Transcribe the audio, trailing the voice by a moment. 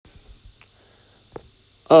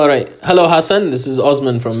All right. Hello, Hassan. This is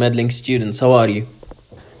Osman from Meddling Students. How are you?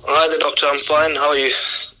 Hi there, doctor. I'm fine. How are you?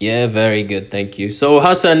 Yeah, very good. Thank you. So,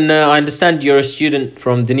 Hassan, I understand you're a student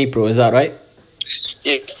from Dnipro. Is that right?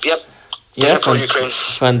 Yep. Yeah, From Ukraine.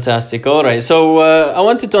 fantastic. All right. So, I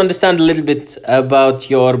wanted to understand a little bit about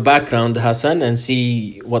your background, Hassan, and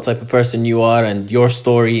see what type of person you are and your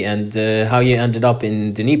story and how you ended up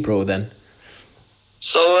in Dnipro then.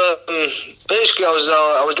 So basically,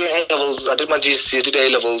 I was doing A levels. I did my GCSE, did A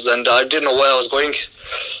levels, and I didn't know where I was going.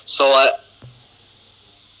 So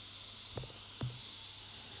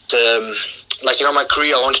my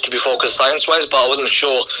career, I wanted to be focused science-wise, but I wasn't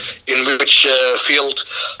sure in which field.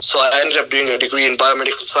 So I ended up doing a degree in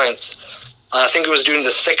biomedical science. And I think it was during the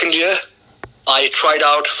second year, I tried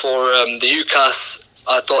out for the UCAS.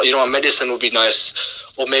 I thought, medicine would be nice.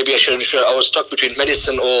 Or maybe I shouldn't. I was stuck between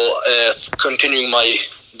medicine or continuing my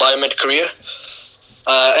biomed career.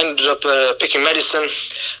 I ended up picking medicine.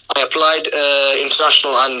 I applied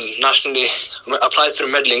international and nationally. I applied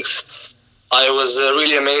through Medlinks. I was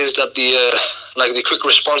really amazed at the quick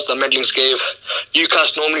response that Medlinks gave.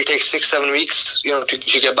 UCAS normally takes 6-7 weeks,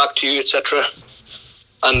 to get back to you, etc.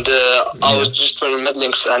 And I was just went with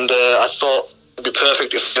Medlinks, and I thought it'd be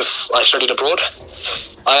perfect if I studied abroad.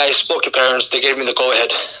 I spoke to parents; they gave me the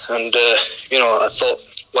go-ahead, and I thought,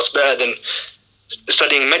 what's better than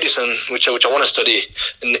studying medicine, which I want to study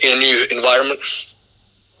in a new environment.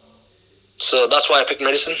 So that's why I picked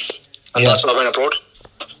medicine, and that's why I went abroad.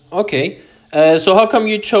 Okay. So how come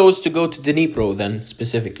you chose to go to Dnipro then,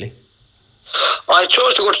 specifically? I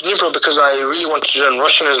chose to go to Dnipro because I really wanted to learn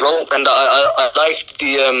Russian as well, and I liked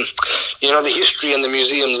the history and the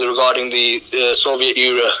museums regarding the Soviet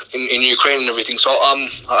era in Ukraine and everything. So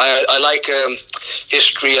I like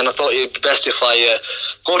history, and I thought it'd be best if I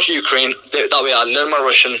go to Ukraine. That way I'll learn my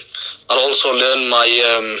Russian. I'll also learn my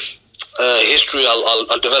history.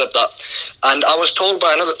 I'll develop that. And I was told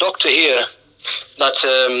by another doctor here that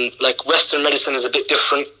Western medicine is a bit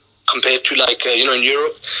different compared to in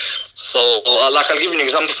Europe. So I'll give you an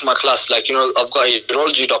example from my class. I've got a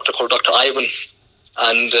urology doctor called Dr. Ivan,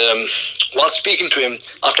 and while speaking to him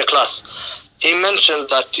after class, he mentioned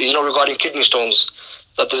that regarding kidney stones,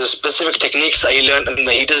 that there's a specific techniques that he learned, and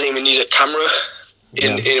that he doesn't even need a camera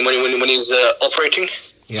when he's operating.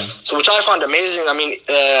 Yeah. So which I found amazing. I mean,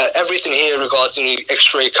 everything here regards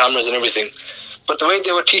X-ray cameras and everything, but the way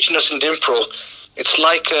they were teaching us in Dnipro, it's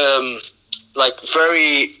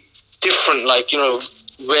very different.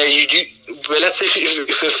 Where let's say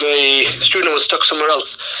if a student was stuck somewhere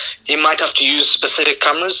else, he might have to use specific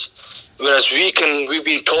cameras, whereas we've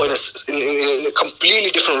been taught in a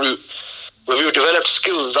completely different route, where we would develop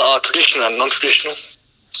skills that are traditional and non-traditional,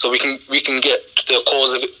 so we can get to the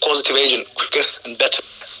causative agent quicker and better.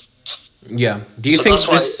 Yeah. Do you think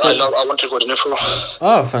that's why I want to go to Dnipro.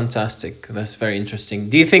 Oh, fantastic! That's very interesting.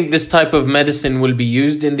 Do you think this type of medicine will be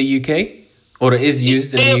used in the UK, or is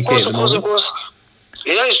used in the UK at the moment? Of course.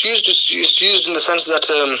 Yeah, it's used in the sense that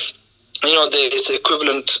it's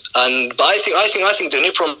equivalent, but I think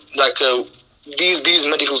Dnipro, these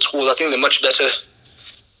medical schools, I think they're much better,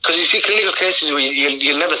 because you see clinical cases where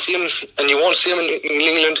you'll never see them, and you won't see them in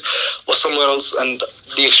England or somewhere else, and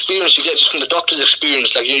the experience you get just from the doctor's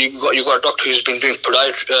experience, you've got a doctor who's been doing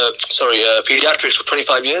pediatrics for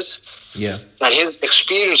 25 years. Yeah. And his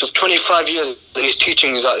experience of 25 years that he's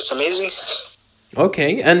teaching it's amazing.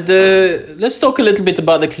 Okay, and let's talk a little bit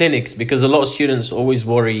about the clinics, because a lot of students always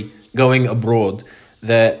worry going abroad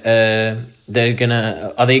that are they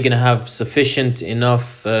gonna have sufficient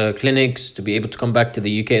enough clinics to be able to come back to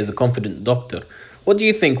the UK as a confident doctor. What do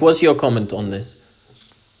you think? What's your comment on this?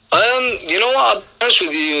 I'll be honest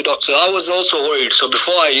with you, doctor. I was also worried. So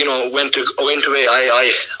before I went away,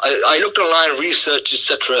 I looked online, researched,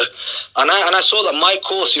 etc., and I saw that my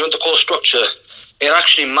course, the course structure, it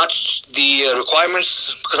actually matched the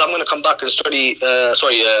requirements, because I'm going to come back and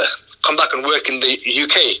come back and work in the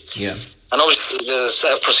UK. Yeah. And obviously there's a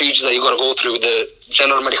set of procedures that you got to go through with the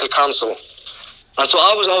General Medical Council. And so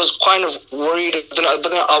I was kind of worried, but then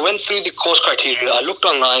I went through the course criteria. I looked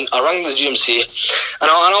online, I rang the GMC,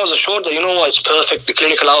 and I was assured that it's perfect. The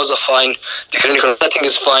clinical hours are fine, the clinical setting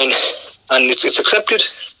is fine, and it's accepted.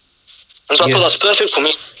 And so I thought that's perfect for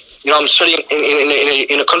me. I'm studying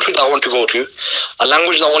in a country that I want to go to, a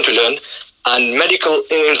language that I want to learn, and medical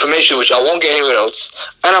information which I won't get anywhere else.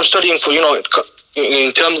 And I'm studying for, in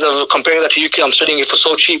terms of comparing that to UK, I'm studying it for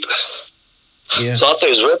so cheap. Yeah. So I thought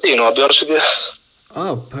it was worth it, I'll be honest with you.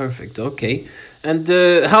 Oh, perfect. Okay. And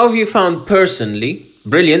how have you found personally,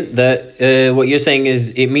 brilliant, that what you're saying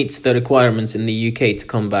is it meets the requirements in the UK to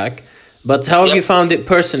come back. But how have you found it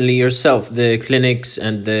personally yourself, the clinics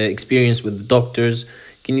and the experience with the doctors?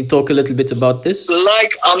 Can you talk a little bit about this?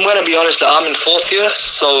 Like, I'm going to be honest, I'm in fourth year,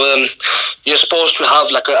 so you're supposed to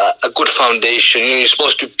have like a good foundation. You're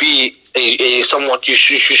supposed to be a somewhat, you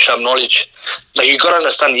should have knowledge. Like, you got to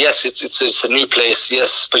understand, yes, it's a new place,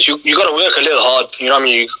 yes, but you got to work a little hard, you know what I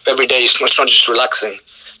mean? Every day, it's not just relaxing.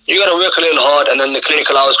 You got to work a little hard, and then the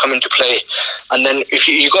clinical hours come into play. And then if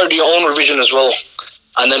you got to do your own revision as well.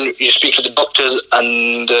 And then you speak to the doctors,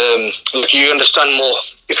 and you understand more.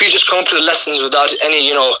 If you just come to the lessons without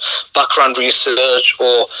any, background research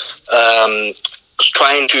or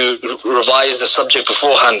trying to revise the subject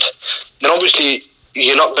beforehand, then obviously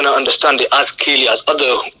you're not going to understand it as clearly as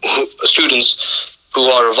other students who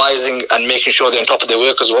are revising and making sure they're on top of their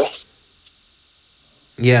work as well.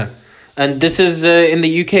 Yeah. And this is in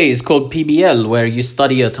the UK, it's called PBL, where you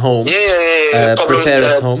study at home. Yeah. Prepare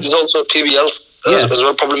at home. There's also PBL. As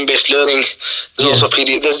well, problem-based learning. There's also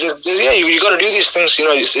PD. You got to do these things.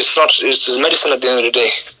 It's medicine at the end of the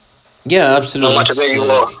day. Yeah, absolutely. No matter where you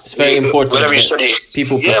are, it's very important. Whatever you study,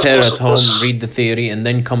 people prepare at home, read the theory, and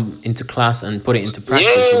then come into class and put it into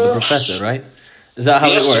practice with the professor. Right? Is that how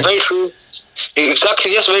it works? Very true.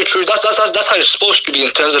 Exactly. Yes, very true. That's how it's supposed to be. In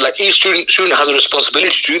terms of like each student has a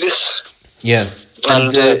responsibility to do this. Yeah,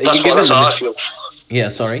 and that's how I feel. Yeah.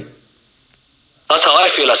 Sorry. That's how I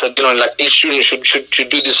feel. I said, like each student should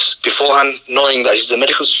do this beforehand, knowing that he's a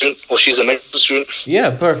medical student or she's a medical student. Yeah,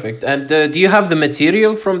 perfect. And do you have the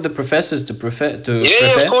material from the professors to prepare?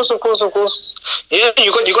 Yeah, of course. Yeah,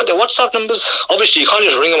 you got their WhatsApp numbers. Obviously, you can't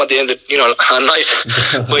just ring them at the end of at night.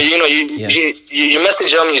 But you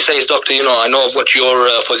message them. You say, "Doctor, I know of what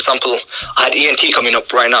your for example, I had ENT coming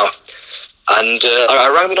up right now." And I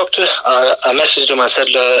rang the doctor. I messaged him. I said,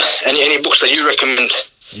 "Any books that you recommend?"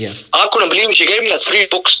 Yeah. I couldn't believe it. She gave me like 3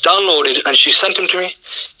 books downloaded, and she sent them to me.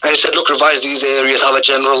 And she said, "Look, revise these areas, have a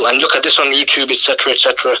general, and look at this on YouTube, etc.,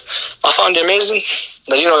 etc." I found it amazing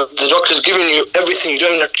that the doctor's giving you everything. You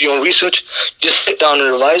don't even have to do your own research. Just sit down and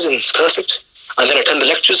revise, and it's perfect. And then attend the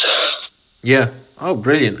lectures. Yeah. Oh,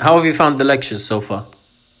 brilliant. How have you found the lectures so far?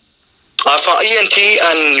 I found ENT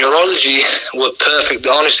and neurology were perfect.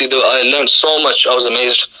 Honestly, I learned so much. I was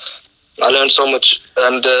amazed. I learned so much,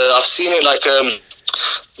 and I've seen it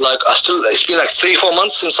it's been like 3-4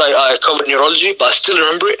 months since I covered neurology, but I still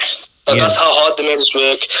remember it. That's how hard they made us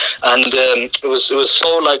work, and it was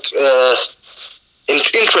so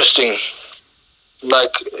interesting.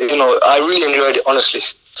 I really enjoyed it, honestly.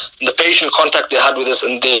 The patient contact they had with us,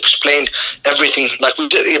 and they explained everything. Like,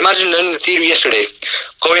 imagine learning the theory yesterday,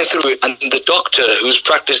 going through it, and the doctor who's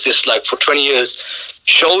practiced this for 20 years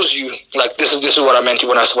shows you this is what I meant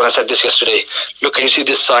when I said this yesterday. Look, can you see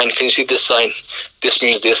this sign? Can you see this sign? This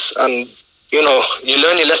means this, and you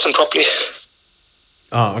learn your lesson properly.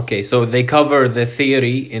 Oh, okay. So they cover the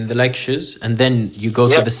theory in the lectures, and then you go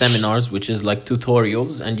to the seminars, which is like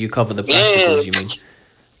tutorials, and you cover the practicals. You mean?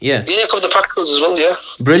 Yeah. Yeah, cover the practicals as well. Yeah.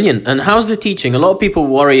 Brilliant. And how's the teaching? A lot of people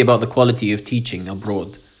worry about the quality of teaching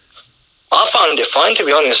abroad. I found it fine, to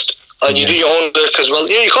be honest. You do your own work as well.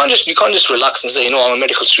 You can't just relax and say, I'm a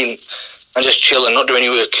medical student, and just chill and not do any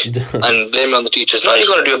work and blame it on the teachers. No, you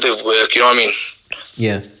got to do a bit of work. You know what I mean?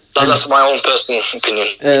 Yeah. That's my own personal opinion.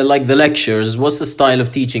 Like the lectures, what's the style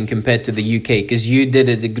of teaching compared to the UK? Because you did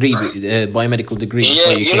a degree, biomedical degree. Yeah,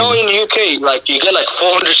 in the UK, you get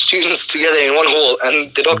 400 students together in one hall,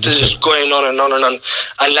 and the doctor's just going on and on and on.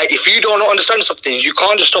 And if you don't understand something, you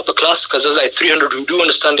can't just stop the class, because there's 300 who do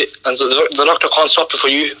understand it, and so the doctor can't stop it for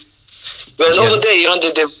you. Whereas over there,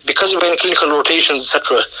 because we're in clinical rotations,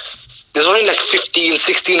 etc., there's only 15,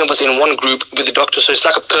 16 of us in one group with the doctor, so it's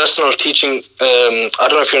like a personal teaching. I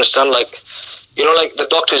don't know if you understand, the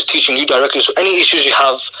doctor is teaching you directly, so any issues you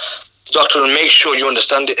have, the doctor will make sure you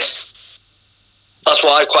understand it. That's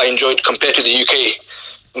what I quite enjoyed compared to the UK,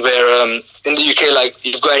 where in the UK,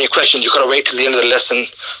 you've got any questions, you've got to wait till the end of the lesson.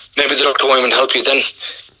 Maybe the doctor won't even help you then.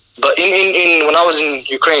 But in when I was in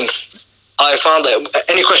Ukraine, I found that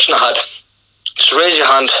any question I had, just raise your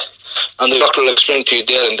hand, and the doctor will explain to you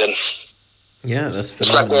there and then. Yeah, that's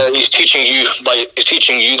phenomenal. It's he's teaching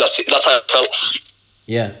you. That's how I felt.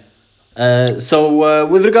 Yeah. So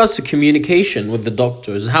with regards to communication with the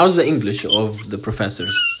doctors, how's the English of the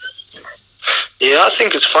professors? Yeah, I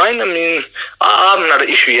think it's fine. I mean, I haven't had an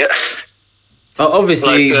issue yet.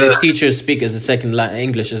 Obviously, the teachers speak as a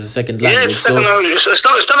English as a second language. Yeah, it's second language. It's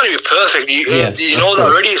not going to be perfect. You know that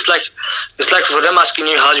already. It's like for them asking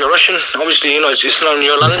you, "How's your Russian?" Obviously, it's not in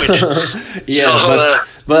your language. Yeah, so,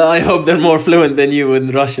 but I hope they're more fluent than you in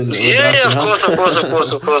Russian. Of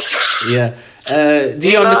course. Yeah. Do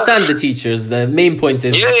you understand the teachers? The main point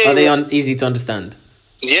is, are they easy to understand?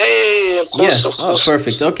 Of course, of course. Oh,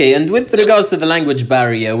 perfect. Okay, and with regards to the language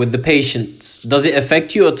barrier with the patients, does it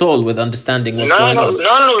affect you at all with understanding what's going on?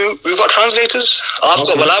 No. We've got translators. I've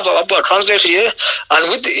got a translator here, and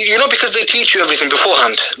with because they teach you everything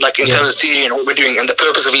beforehand, like in terms of theory and what we're doing and the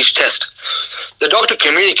purpose of each test. The doctor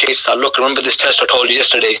communicates that. Look, remember this test I told you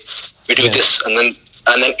yesterday? We do this, and then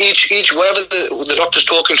each wherever the doctor's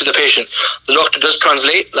talking to the patient, the doctor does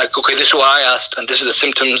translate. Like, okay, this is what I asked, and this is the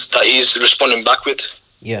symptoms that he's responding back with.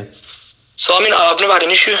 Yeah. So, I mean, I've never had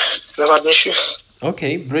an issue.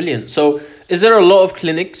 Okay, brilliant. So, is there a lot of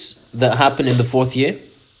clinics that happen in the fourth year?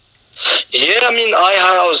 Yeah, I mean,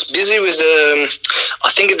 I was busy with,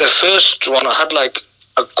 I think in the first one, I had like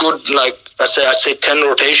a good, like, I'd say 10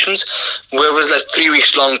 rotations, where it was like 3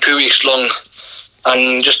 weeks long, 2 weeks long,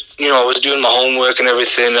 and just, I was doing my homework and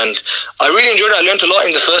everything, and I really enjoyed it. I learned a lot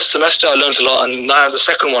in the first semester, and now the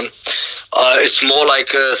second one, it's more like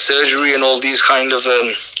surgery and all these kind of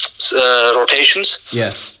rotations.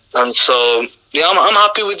 Yeah. And so, I'm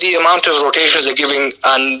happy with the amount of rotations they're giving,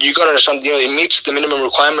 and you got to understand, it meets the minimum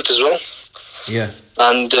requirement as well. Yeah.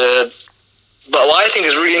 And but what I think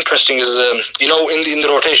is really interesting is, in the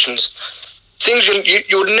rotations, things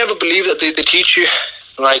you would never believe that they teach you,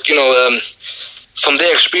 like from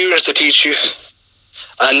their experience they teach you.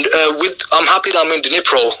 And I'm happy that I'm in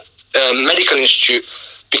Dnipro Medical Institute,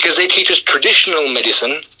 because they teach us traditional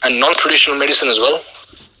medicine and non-traditional medicine as well.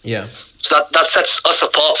 Yeah. So that sets us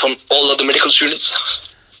apart from all other medical students.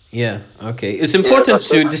 Yeah, okay. It's important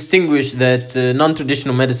to distinguish that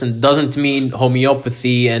non-traditional medicine doesn't mean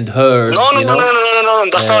homeopathy and herbs. No.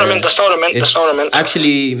 That's not what I meant.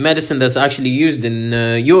 Actually, medicine that's actually used in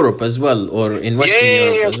Europe as well, or in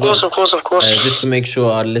Western Europe as well. Of course. Just to make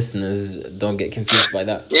sure our listeners don't get confused by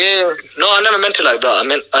that. Yeah, no, I never meant it like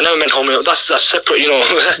that. I never meant homeopathy. That's separate,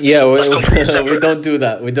 Yeah, we don't do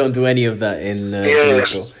that. We don't do any of that in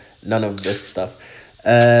Dnipro. None of this stuff.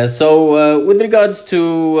 So with regards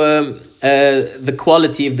to the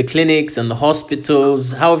quality of the clinics and the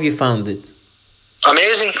hospitals, how have you found it?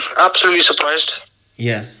 Amazing. Absolutely surprised.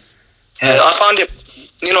 Yeah. I found it,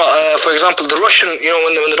 for example, the Russian,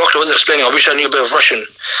 when the doctor was explaining, I wish I knew a bit of Russian,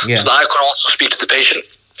 so that I could also speak to the patient.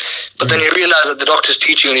 But then you realize that the doctor's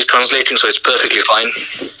teaching and he's translating, so it's perfectly fine.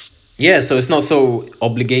 Yeah, so it's not so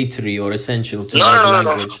obligatory or essential to know the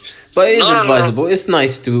language. No. But it is advisable. It's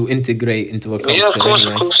nice to integrate into a culture. Yeah, of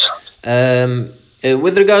course.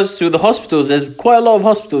 With regards to the hospitals, there's quite a lot of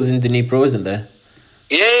hospitals in Dnipro, isn't there?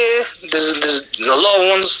 Yeah. There's a lot of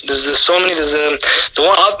ones. There's so many. There's the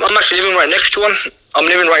one I'm actually living right next to one. I'm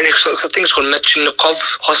living right next to, I think it's called Medchinikov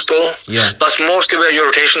Hospital. Yeah. That's mostly where your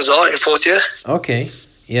rotations are in fourth year. Okay.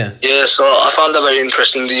 Yeah. Yeah, so I found that very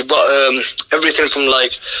interesting. But everything from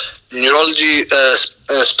like neurology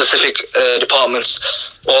specific departments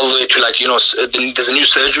all the way to like, there's a new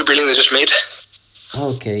surgery building they just made.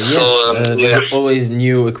 Okay, yes. So, there's always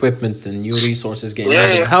new equipment and new resources getting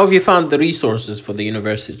added. Yeah. How have you found the resources for the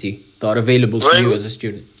university that are available to you as a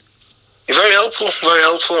student? Very helpful, very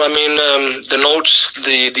helpful. I mean, the notes,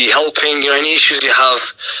 the helping, any issues you have,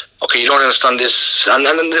 okay, you don't understand this. And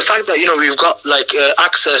then the fact that, we've got like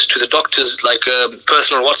access to the doctor's like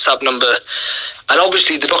personal WhatsApp number. And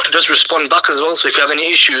obviously the doctor does respond back as well. So if you have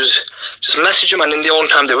any issues, just message them and in their own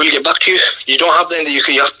time they will get back to you. You don't have that in the UK,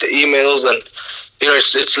 you have the emails and,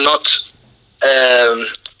 it's not...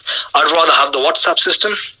 I'd rather have the WhatsApp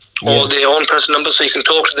system or their own personal number so you can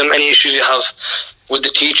talk to them, any issues you have with the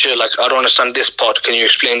teacher, like, I don't understand this part, can you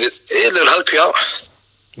explain it? They'll help you out.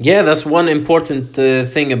 Yeah, that's one important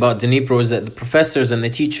thing about Dnipro is that the professors and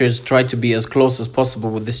the teachers try to be as close as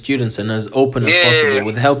possible with the students and as open as possible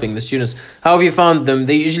with helping the students. How have you found them?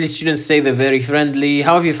 Students say they're very friendly.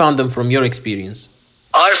 How have you found them from your experience?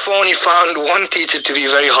 I've only found one teacher to be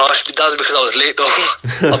very harsh, but that was because I was late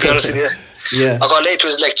though. I'll be honest with you. Yeah. I got late to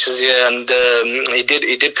his lectures, and he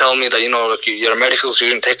did tell me that, look, you're a medical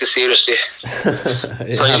student, take it seriously.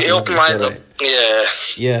 So he opened my eyes up.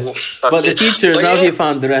 Yeah. But the teachers, how have you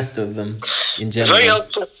found the rest of them in general?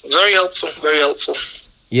 Very helpful.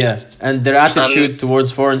 Yeah, and their attitude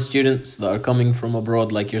towards foreign students that are coming from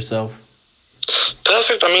abroad like yourself?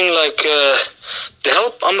 Perfect. I mean, like, they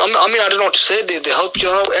help. I mean, I don't know what to say. They help you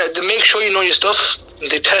out. They make sure you know your stuff.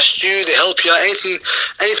 They test you. They help you out.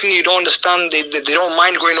 Anything you don't understand, they don't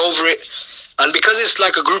mind going over it. And because it's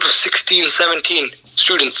like a group of 16, 17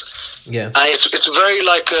 students, and it's very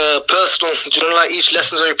like personal. Like each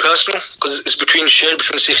lesson is very personal because it's shared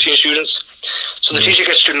between 16 students. So the teacher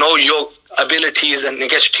gets to know your abilities and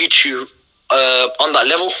gets to teach you on that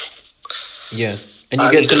level. Yeah. And you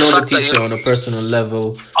get to know the teacher on a personal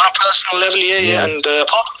level. On a personal level, yeah. And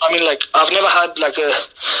I mean, like, I've never had like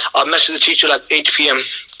I've met with the teacher like 8 p.m.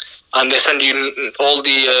 and they send you all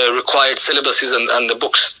the required syllabuses and the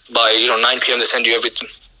books by 9 p.m. They send you everything.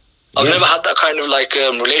 I've never had that kind of like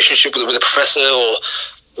relationship with a professor or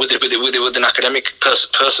with an academic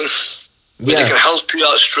person where they can help you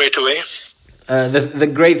out straight away. The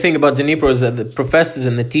great thing about Dnipro is that the professors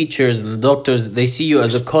and the teachers and the doctors, they see you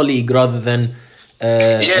as a colleague rather than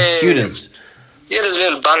a student. Yeah, there's a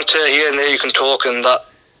little banter here and there. You can talk and that.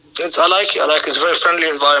 I like it. It's a very friendly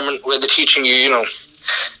environment where they're teaching you,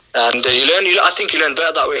 and you learn. I think you learn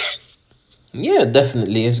better that way. Yeah,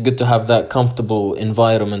 definitely. It's good to have that comfortable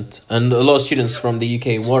environment. And a lot of students from the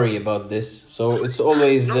UK worry about this. So it's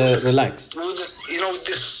always relaxed. With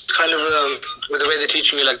this kind of, with the way they're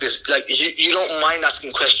teaching you like this, like you don't mind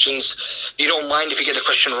asking questions. You don't mind if you get a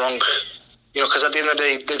question wrong. Because at the end of the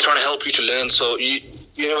day, they're trying to help you to learn. So,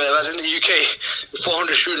 whereas in the UK,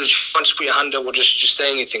 400 students, you can't just put your hand up or just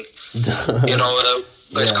say anything.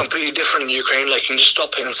 But it's completely different in Ukraine. Like, you can just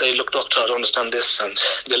stop it and say, look, doctor, I don't understand this, and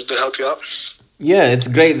they'll help you out. Yeah, it's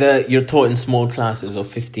great that you're taught in small classes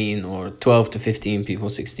of 15 or 12 to 15 people,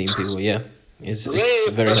 16 people, It's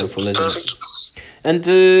very helpful, isn't it? And,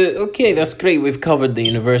 okay, that's great. We've covered the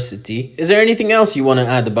university. Is there anything else you want to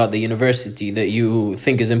add about the university that you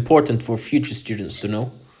think is important for future students to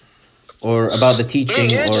know? Or about the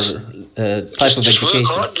teaching or type of education? Work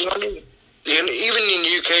hard, Even in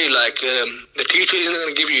UK, like, the teacher isn't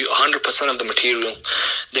going to give you 100% of the material.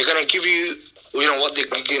 They're going to give you, what they're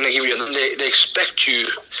going to give you. And then they expect you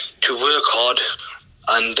to work hard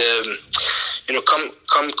and,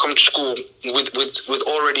 come to school with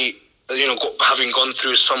already, having gone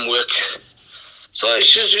through some work. So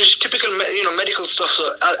it's just typical, medical stuff.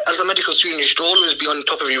 So as a medical student, you should always be on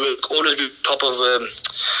top of your work, always be on top of,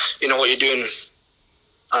 what you're doing.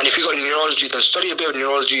 And if you got neurology, then study a bit of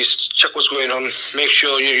neurology, check what's going on, make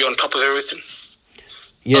sure you're on top of everything.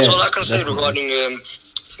 Yeah, that's all I can say regarding,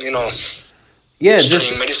 studying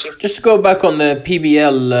medicine. Just to go back on the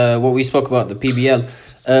PBL, what we spoke about, the PBL.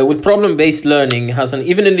 With problem-based learning, Hassan,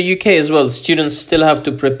 even in the UK as well, students still have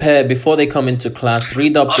to prepare before they come into class,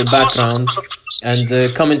 read up the background,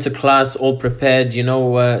 and come into class all prepared,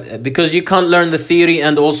 because you can't learn the theory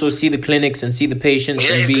and also see the clinics and see the patients.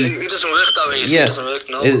 Yeah, it doesn't work that way. Yeah, it doesn't work,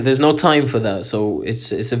 no. There's no time for that. So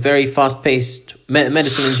it's a very fast-paced,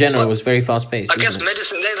 medicine in general was very fast-paced. I guess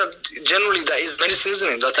medicine, generally that is medicine,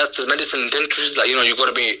 isn't it? That's medicine and dentistry, that, you've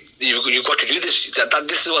got to do this.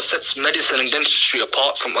 This is what sets medicine and dentistry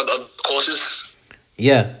apart from other courses.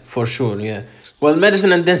 Yeah, for sure, yeah. Well,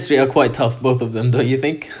 medicine and dentistry are quite tough, both of them, don't you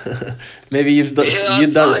think? Maybe you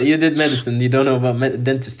did medicine, you don't know about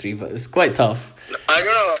dentistry, but it's quite tough. I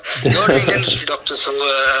don't know. You're doing dentistry, doctor, so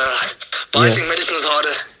but I think medicine is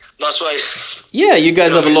harder. That's why. Yeah, you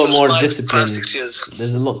guys have a lot more disciplines.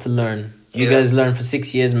 There's a lot to learn. You guys learn for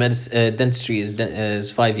 6 years. Dentistry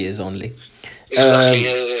is 5 years only.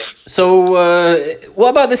 Exactly. So,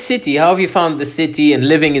 what about the city? How have you found the city and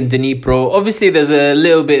living in Dnipro? Obviously, there's a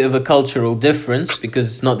little bit of a cultural difference because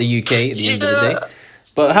it's not the UK at the end of the day.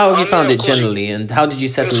 But how have you found it generally, and how did you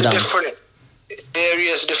settle down? Different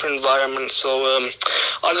areas, different environments. So,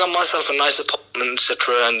 I got myself a nice apartment,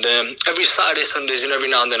 etc. And every Saturday, Sundays, every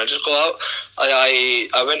now and then, I just go out.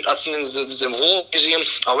 I went. I think there's a war museum.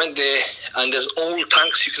 I went there, and there's old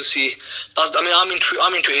tanks you can see.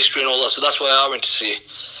 I'm into history and all that, so that's why I went to see.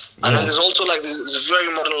 And then there's also like this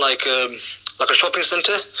very modern like a shopping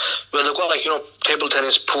center where they've got table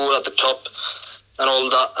tennis, pool at the top, and all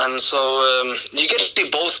that. And so you get to see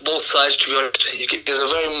both sides. To be honest, there's a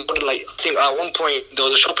very modern I think at one point there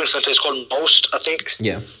was a shopping center. It's called Most, I think.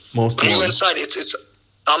 Yeah, Most. When you go inside, it's.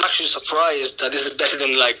 I'm actually surprised that this is better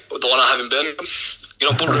than the one I have in Birmingham.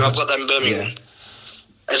 Bullring, I've got that in Birmingham. Yeah.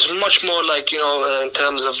 It's much more in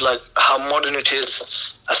terms of how modern it is,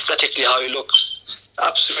 aesthetically how it looks.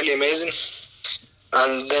 Absolutely amazing.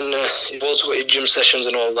 And then you've also got your gym sessions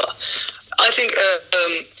and all that. I think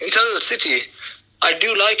in terms of the city, I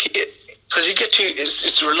do like it because you get to,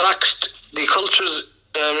 it's relaxed. The culture's,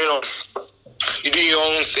 you do your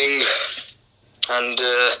own thing. And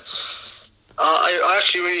I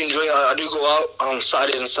actually really enjoy it. I do go out on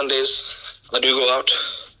Saturdays and Sundays. I do go out.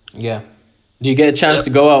 Yeah. Do you get a chance to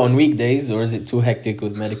go out on weekdays, or is it too hectic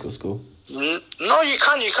with medical school? No, you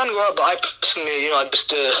can go out, but I personally, I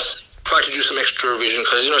just try to do some extra revision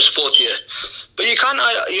because it's fourth year. But you can,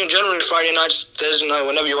 generally Friday nights, Thursday night,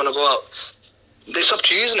 whenever you want to go out. It's up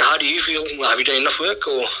to you, isn't it? How do you feel? Have you done enough work,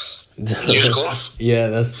 or you just go? Yeah,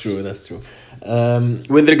 that's true.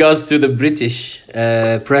 With regards to the British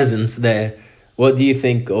presence there, What do you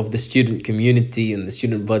think of the student community and the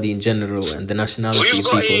student body in general and the nationality of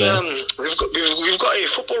people there? We've got a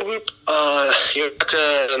football group.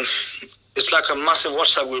 It's like a massive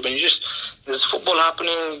WhatsApp group, and there's football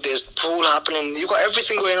happening, there's pool happening. You've got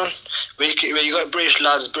everything going on. Where you got British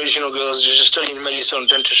lads, British girls just studying medicine and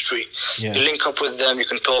dentistry. Yeah. You link up with them, you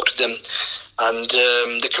can talk to them, and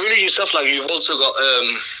the community itself. Like you've also got.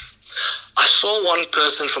 I saw one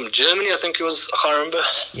person from Germany. I think it was. I can't remember.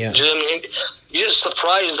 Yeah. Germany. You're just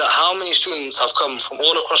surprised at how many students have come from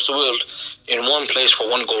all across the world in one place for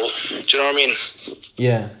one goal. Do you know what I mean?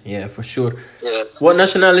 Yeah, for sure. Yeah. What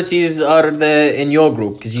nationalities are there in your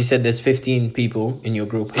group? Because you said there's 15 people in your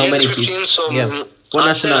group. How many 15, people? So What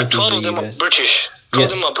I'd say like nationalities 12 are of you them guys? are British.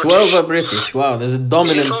 12 are British. Wow, there's a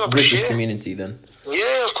dominant 12 are British yeah. community then.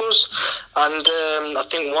 Yeah, of course. And I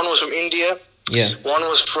think one was from India. Yeah. One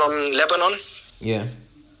was from Lebanon. Yeah.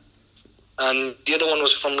 And the other one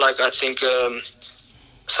was from, like, I think,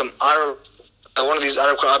 some Arab... one of these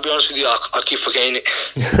Arab... I'll be honest with you, I keep forgetting it.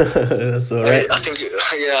 That's all right. I think,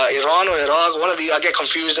 Iran or Iraq. One of these, I get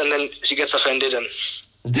confused and then she gets offended and...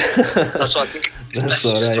 That's what I think. That's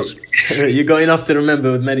all right. You got enough to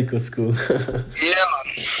remember with medical school. Yeah.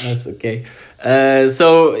 That's okay.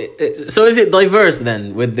 So is it diverse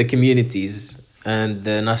then with the communities and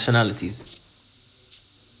the nationalities?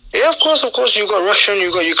 Yeah, of course. You got Russian,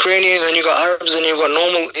 you got Ukrainian, then you got Arabs, then you got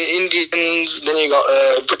normal Indians, then you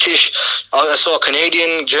got British. I saw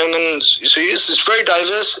Canadian, German. So it's very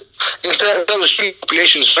diverse. In terms of student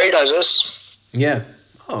population, it's very diverse. Yeah.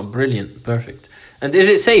 Oh, brilliant. Perfect. And is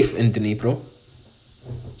it safe in Dnipro?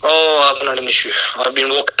 Oh, I haven't had an issue. I've been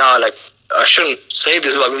walking out, like, I shouldn't say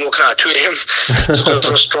this, but I've been walking out at 2 a.m. to go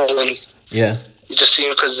for a stroll, and yeah. you just see,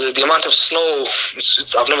 because the amount of snow,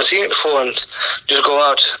 I've never seen it before, and just go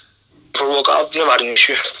out for a walk. I've never had an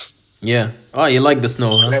issue. Yeah. Oh, you like the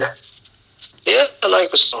snow, huh? Yeah, I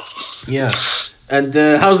like the snow. Yeah. And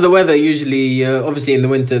how's the weather usually? Obviously, in the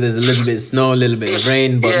winter, there's a little bit of snow, a little bit of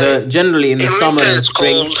rain, but generally in the summer and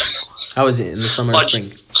spring... Cold. How is it in the summer and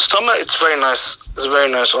spring? Summer, it's very nice. It's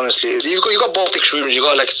very nice, honestly. You got both extremes. You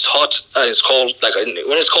got, like, it's hot and it's cold. Like,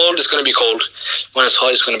 when it's cold, it's going to be cold. When it's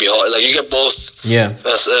hot, it's going to be hot. Like, you get both. Yeah.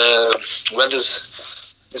 Weathers.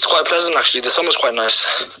 It's quite pleasant, actually. The summer's quite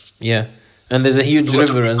nice. Yeah. And there's a huge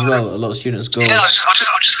river as well. A lot of students go. Yeah, I was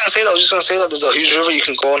just going to say that. There's a huge river you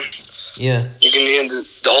can go on. Yeah. You can do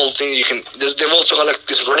the whole thing. They've also got, like,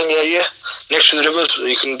 this running area next to the river. So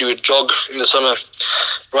you can do a jog in the summer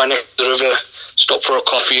right next to the river. Stop for a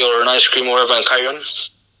coffee or an ice cream or whatever and carry on.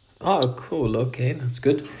 Oh, cool. Okay, that's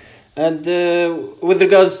good. And with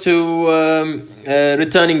regards to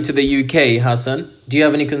returning to the UK, Hassan, do you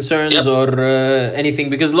have any concerns or anything?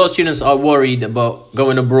 Because a lot of students are worried about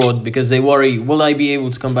going abroad because they worry, will I be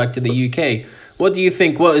able to come back to the UK? What do you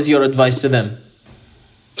think? What is your advice to them?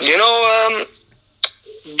 You know,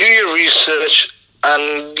 do your research.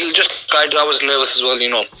 And just I was nervous as well, you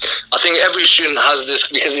know. I think every student has this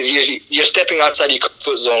because you're stepping outside your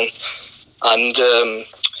comfort zone. And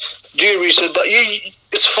do your research.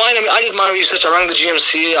 It's fine. I mean, I did my research. I rang the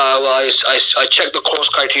GMC. I checked the course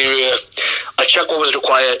criteria. I checked what was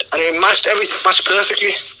required. And it matched everything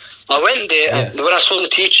perfectly. I went there, and when I saw the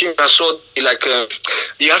teaching, I saw, like,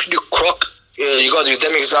 you have to do CROC. You got to do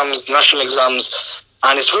them exams, national exams.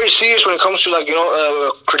 And it's very serious when it comes to, like, you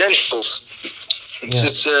know, credentials.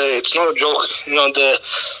 It's not a joke. You know,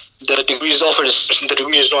 the degrees offered, the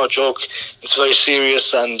degree is not a joke. It's very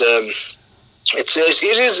serious, and it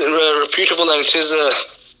is reputable, and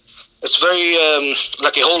it's very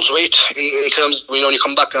like, it holds weight in terms of, you know, when you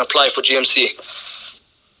come back and apply for GMC.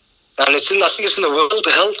 And I think it's in the World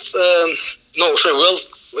Health.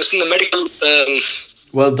 It's in the medical.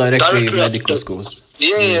 World Directory of Medical Schools.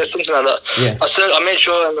 Yeah, something like that. Yeah. I made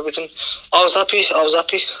sure and everything. I was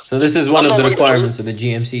happy. So this is one of the requirements of the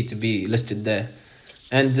GMC to be listed there.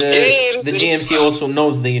 And the GMC also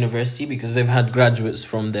knows the university because they've had graduates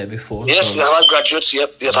from there before. Yes, so they've had graduates,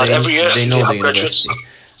 yep. They've had every year. They know the university.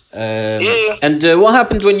 And what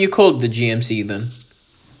happened when you called the GMC then?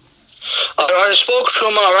 I spoke to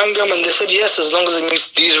them, I rang them, and they said yes, as long as it meets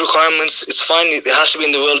these requirements, it's fine. It has to be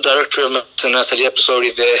in the World Directory of Medicine. I said, yep, it's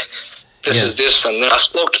already there. This is this, and then I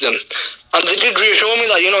spoke to them, and they did reassure me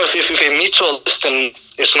that, you know, if it meets all this, then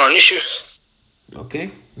it's not an issue.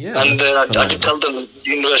 Okay, yeah. And I did tell them the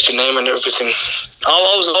university name and everything.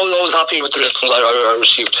 I was happy with the response I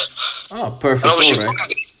received. Oh, perfect. And obviously, all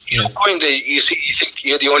right. going there, you think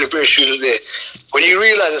you're the only British student there. When you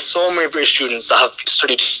realise there's so many British students that have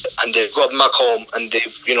studied and they've got back home and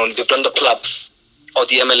they've done the PLAB or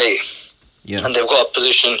the MLA, and they've got a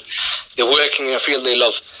position, they're working in a field they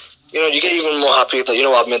love. You know, you get even more happy that, you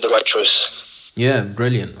know, I've made the right choice. Yeah,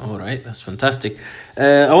 brilliant. All right, that's fantastic.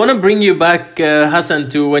 I want to bring you back, Hassan,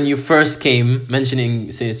 to when you first came,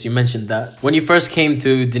 since you mentioned that. When you first came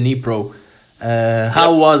to Dnipro,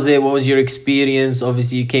 how was it? What was your experience?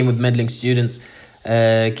 Obviously, you came with meddling students.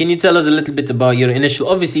 Can you tell us a little bit about your initial...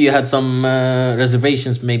 Obviously, you had some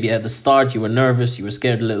reservations maybe at the start. You were nervous. You were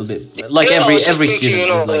scared a little bit. Like every student is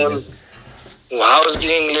like this. How is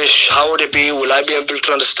the English? How would it be? Will I be able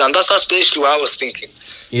to understand? That's basically what I was thinking.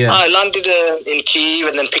 Yeah. I landed in Kyiv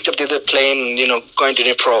and then picked up the other plane, going to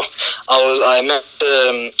Dnipro. I met,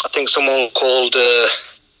 I think someone called,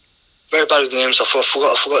 very bad with names, I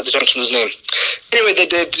forgot the gentleman's name. Anyway,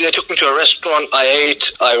 they took me to a restaurant, I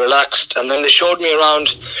ate, I relaxed, and then they showed me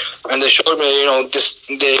around, and they showed me,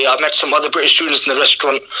 I met some other British students in the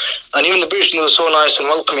restaurant, and even the British students were so nice and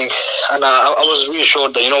welcoming, and I was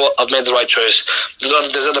reassured that, I've made the right choice. There's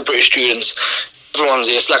other British students, everyone's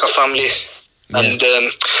here, it's like a family. Yeah. And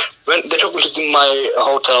when they took me to my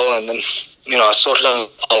hotel, and then I sorted out my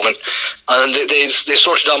apartment, and they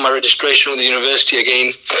sorted out my registration with the university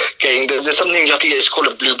again. There's something you have to get. It's called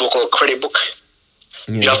a blue book or credit book.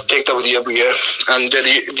 Yeah. You have to take that with you every year. And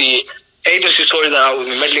the agency sorted that out with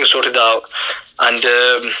me. Meddling sorted that out, and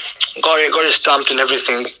got it stamped and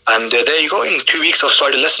everything. And there you go. In 2 weeks, I've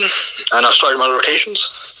started a lesson, and I've started my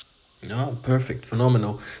rotations. Oh, perfect.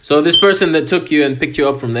 Phenomenal. So this person that took you and picked you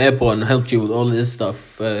up from the airport and helped you with all this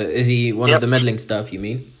stuff, is he one of the meddling staff, you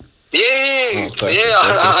mean? Yeah.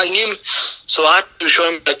 I knew him. So I had to show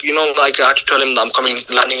him, I had to tell him that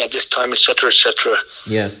I'm landing at this time, etc., etc.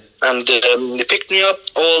 Yeah. And they picked me up,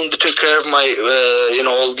 they took care of my,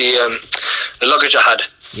 all the luggage I had.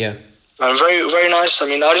 Yeah. And very, very nice. I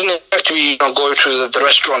mean, I didn't expect to go to the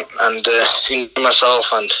restaurant and enjoy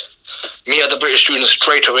myself and meet other British students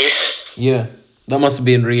straight away. Yeah, that must have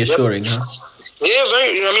been reassuring, huh? Yeah,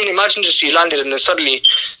 very. Imagine just you landed and then suddenly,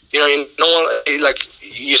 you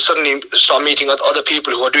suddenly start meeting other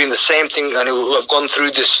people who are doing the same thing and who have gone through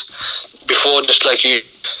this before, just like you.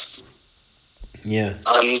 Yeah.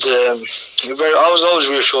 And I was always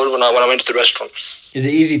reassured when I went to the restaurant. Is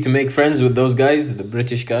it easy to make friends with those guys, the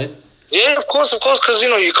British guys? Yeah, of course, because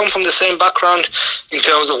you come from the same background in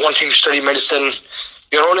terms of wanting to study medicine.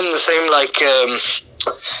 You're all in the same,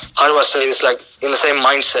 how do I say this, in the same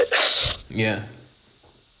mindset. Yeah.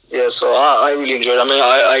 Yeah, so I really enjoyed it. I mean,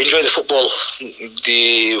 I enjoy the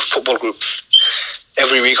football group.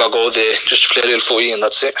 Every week I go there just to play a little footy and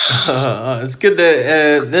that's it. It's good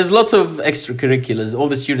that there's lots of extracurriculars. All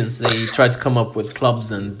the students, they try to come up with clubs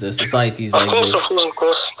and societies. Of course.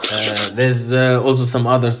 There's also some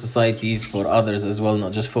other societies for others as well,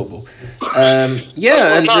 not just football. How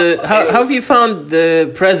have you found the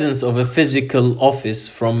presence of a physical office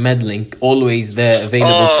from Meddling always there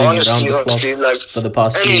available to you around the clock for the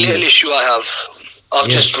past few years? Any little issue I have, I've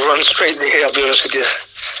just run straight there, I'll be honest with you.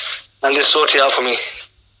 And they sort it out for me.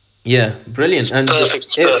 Yeah, brilliant. And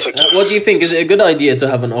perfect. What do you think? Is it a good idea to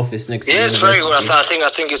have an office next to the university? Yeah, it's very good. I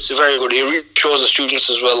think it's very good. It really shows the students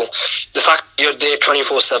as well. The fact that you're there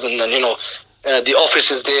 24/7 and the office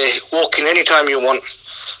is there. Walk in anytime you want.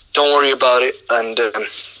 Don't worry about it. And the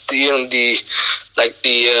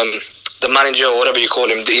manager or whatever you call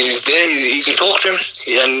him, he's there. You can talk to him,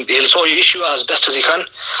 and he'll sort your issue out as best as he can.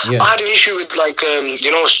 Yeah. I had an issue with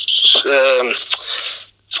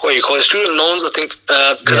what you call it, student loans, I think,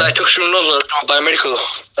 because I took student loans on a biomedical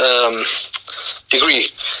degree,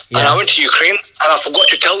 and I went to Ukraine, and I forgot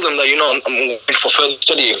to tell them that, I'm going for further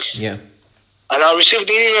studying. Yeah. And I received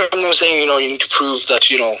an email from them saying, you need to prove that,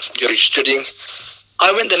 you're studying.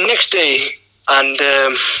 I went the next day, and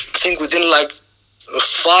I think within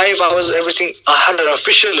 5 hours, I had an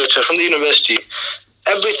official letter from the university.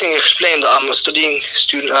 Everything explained that I'm a studying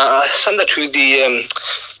student. I sent that to the...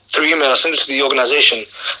 through email, I sent it to the organisation,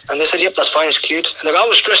 and they said, "Yep, that's fine, it's cleared." I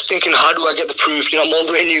was stressed, thinking, "How do I get the proof? I'm all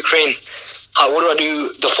the way in Ukraine. What do I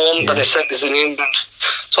do? The form that they sent is in England."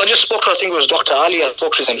 So I just spoke to, I think it was Dr. Ali. I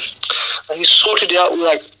spoke to him, and he sorted it out.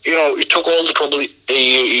 He took all the trouble.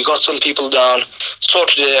 He got some people down,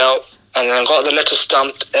 sorted it out, and then got the letter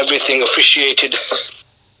stamped, everything officiated,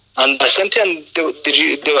 and I sent it, and they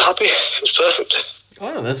were happy. It was perfect.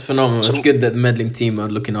 Oh, that's phenomenal. It's good that the meddling team are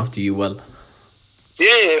looking after you well.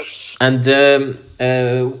 Yeah. And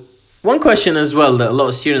one question as well that a lot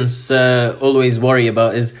of students always worry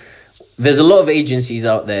about is there's a lot of agencies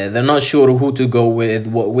out there. They're not sure who to go with,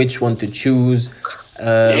 which one to choose.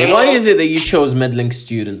 Why is it that you chose meddling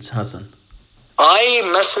students, Hassan? I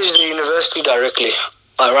messaged the university directly.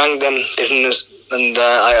 I rang them, and I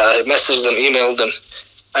messaged them, emailed them.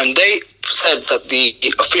 And they said that the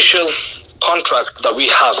official contract that we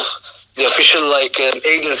have, the official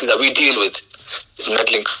agency that we deal with, is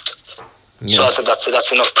Meddling. So I said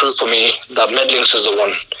that's enough proof for me that Medlinks is the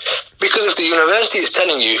one. Because if the university is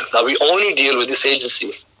telling you that we only deal with this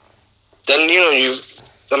agency, then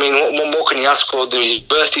what more can you ask for? The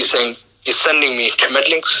university saying is sending me to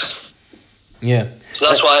Medlinks. Yeah. So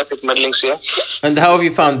that's why I picked Medlinks, yeah. And how have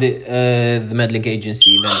you found the Medlink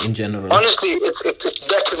agency then in general? Honestly, it's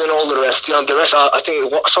better than all the rest. The rest, I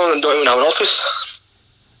think some of them don't even have an office.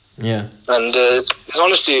 Yeah. And it's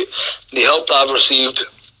honestly the help that I've received.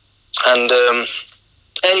 And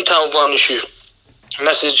anytime I've got an issue,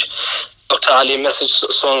 message Dr. Ali, message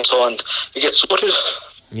so and so, and you get sorted.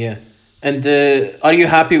 Yeah. And are you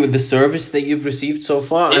happy with the service that you've received so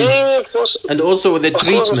far? Yeah, of course. And also with the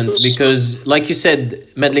treatment, because like you said,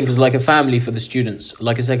 Medlink is like a family for the students,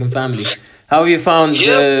 like a second family. How have you found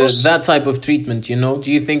that type of treatment,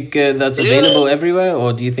 Do you think that's available everywhere,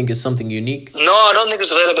 or do you think it's something unique? No, I don't think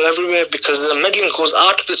it's available everywhere, because Medlink goes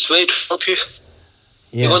out of its way to help you.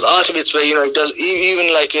 Yeah. It goes out of its way, it does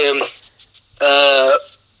even like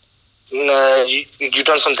you've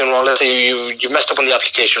done something wrong. Let's say you messed up on the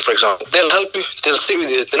application, for example. They'll help you. They'll sit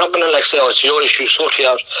with you. They're not going to say, "Oh, it's your issue, sort it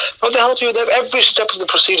out." No, they help you with every step of the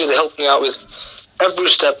procedure. They help me out with every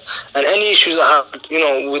step, and any issues I have,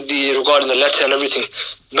 with regarding the letter and everything.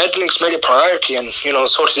 Medlink's made a priority and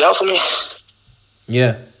sorted it out for me.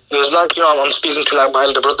 Yeah. It was like I'm speaking to like my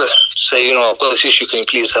elder brother to say, I've got this issue. Can you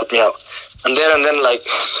please help me out? And there and then, like,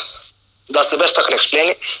 that's the best I can explain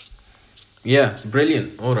it. Yeah,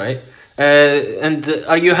 brilliant. All right. And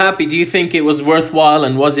are you happy? Do you think it was worthwhile,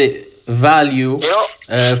 and was it value,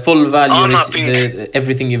 full value,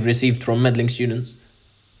 everything you've received from Medlink students?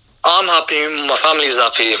 I'm happy. My family's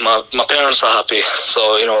happy. My parents are happy.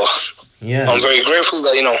 So, I'm very grateful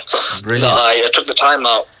that, that I took the time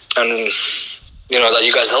out and, that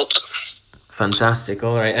you guys helped. Fantastic.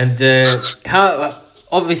 All right. And how...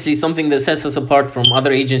 Obviously, something that sets us apart from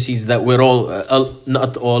other agencies that we're all,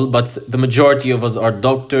 not all, but the majority of us are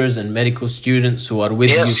doctors and medical students who are with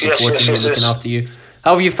you, supporting you, looking after you.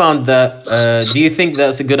 How have you found that? Do you think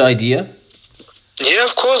that's a good idea? Yeah,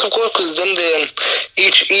 of course, because then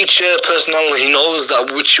each personnel, he knows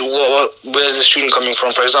that where's the student coming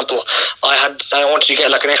from. For example, I wanted to get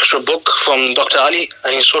like an extra book from Dr. Ali,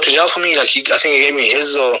 and he sorted it out for me. Like I think he gave me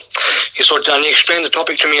his, or he sorted it out, and he explained the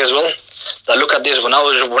topic to me as well. That look at this, when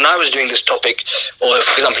I was doing this topic, or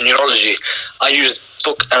for example neurology, I used the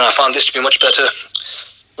book and I found this to be much better.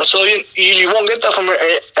 And so you won't get that from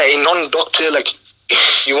a non-doctor. Like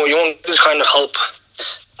you won't get this kind of help.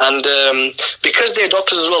 And because they're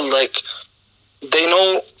doctors as well, like they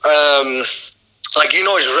know, the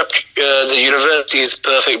university is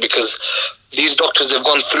perfect because these doctors, they've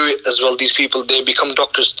gone through it as well. These people, they become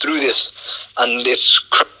doctors through this, and it's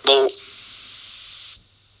credible.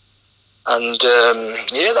 And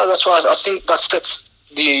that's why I think that sets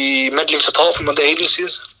the Medlinks apart from other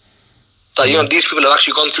agencies. That these people have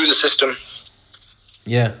actually gone through the system.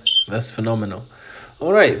 Yeah, that's phenomenal.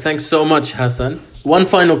 All right, thanks so much, Hassan. One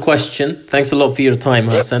final question. Thanks a lot for your time,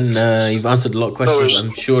 Hassan. You've answered a lot of questions.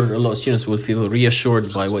 I'm sure a lot of students will feel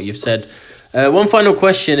reassured by what you've said. One final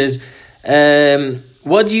question is,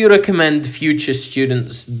 what do you recommend future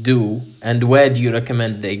students do, and where do you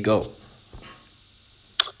recommend they go?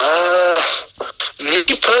 Me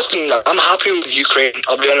personally, I'm happy with Ukraine.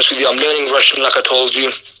 I'll be honest with you. I'm learning Russian, like I told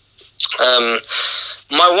you.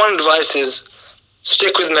 My one advice is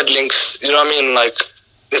stick with Medlinks. You know what I mean? Like,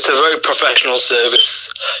 it's a very professional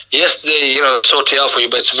service. Yes, they sort it out for you,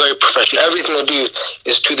 but it's very professional. Everything they do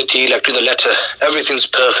is to the T, like to the letter. Everything's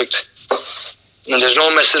perfect, and there's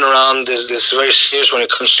no messing around. There's very serious when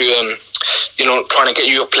it comes to trying to get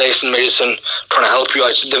you a place in medicine, trying to help you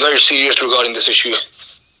out. They're very serious regarding this issue,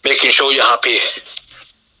 making sure you're happy.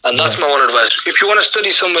 And that's my one advice. If you want to study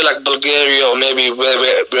somewhere like Bulgaria or maybe where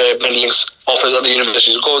Medlinks offers other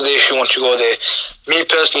universities, go there if you want to go there. Me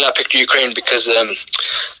personally, I picked Ukraine because I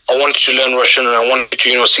wanted to learn Russian and I wanted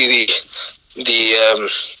to see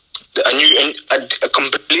a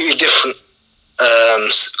completely different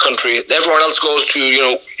country. Everyone else goes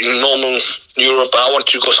to normal Europe. I want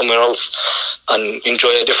to go somewhere else and enjoy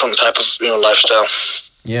a different type of lifestyle.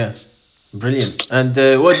 Yeah. Brilliant. And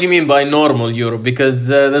what do you mean by normal Europe? Because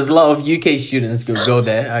there's a lot of UK students who go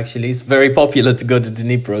there, actually. It's very popular to go to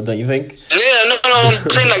Dnipro, don't you think? Yeah, no, I'm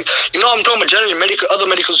saying I'm talking about generally other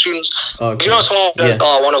medical students. Okay. Someone I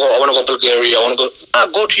want to go to Bulgaria, I want to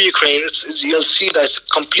go to Ukraine. You'll see that it's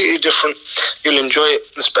completely different. You'll enjoy it,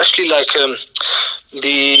 especially the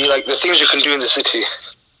things you can do in the city.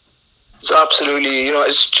 It's absolutely,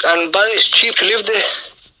 it's cheap to live there.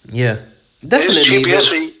 Yeah. Definitely. It's cheap, yes,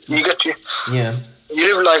 so you get to. Yeah. You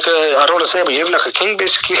live like I don't want to say, but you live like a king,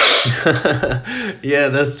 basically. Yeah,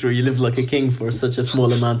 that's true. You live like a king for such a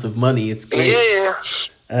small amount of money. It's great. Yeah.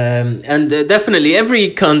 And definitely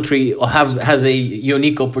every country has a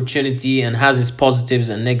unique opportunity and has its positives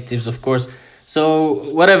and negatives, of course.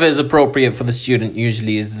 So whatever is appropriate for the student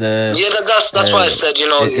usually is the... Yeah, that's why I said,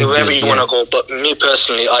 wherever you want to go. But me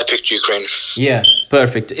personally, I picked Ukraine. Yeah,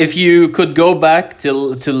 perfect. If you could go back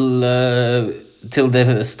till the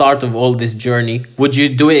start of all this journey, would you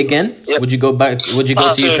do it again? Yep. Would you go back? Would you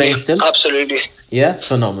go to Ukraine still? Absolutely. Yeah,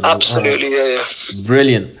 phenomenal. Absolutely, yeah.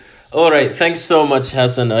 Brilliant. All right, thanks so much,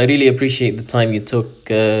 Hassan. I really appreciate the time you took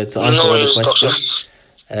to answer all the questions.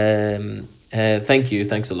 Thank you.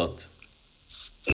 Thanks a lot.